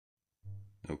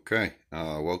Okay,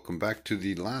 welcome back to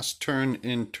the last turn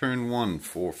in turn one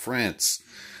for France.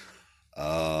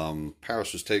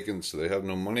 Paris was taken, so they have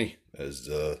no money. As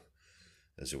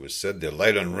it was said, they're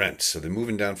light on rent, so they're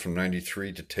moving down from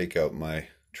 93 to take out my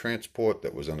transport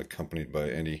that was unaccompanied by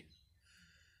any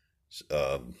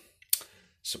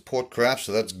support craft,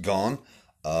 so that's gone.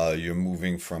 You're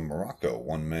moving from Morocco,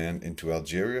 one man, into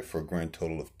Algeria for a grand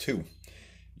total of 2.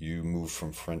 You moved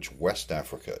from French West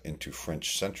Africa into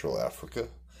French Central Africa.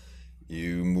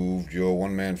 You moved your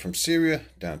one man from Syria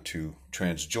down to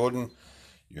Transjordan.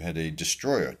 You had a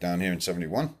destroyer down here in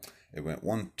 71. It went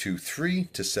 1, 2, 3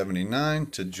 to 79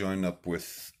 to join up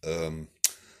with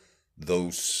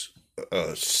those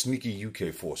sneaky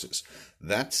UK forces.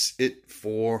 That's it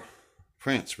for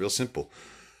France. Real simple.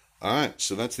 All right,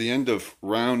 so that's the end of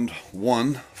round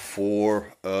 1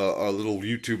 for our little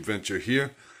YouTube venture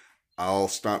here. I'll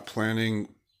start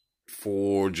planning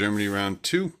for Germany round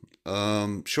 2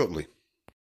 shortly.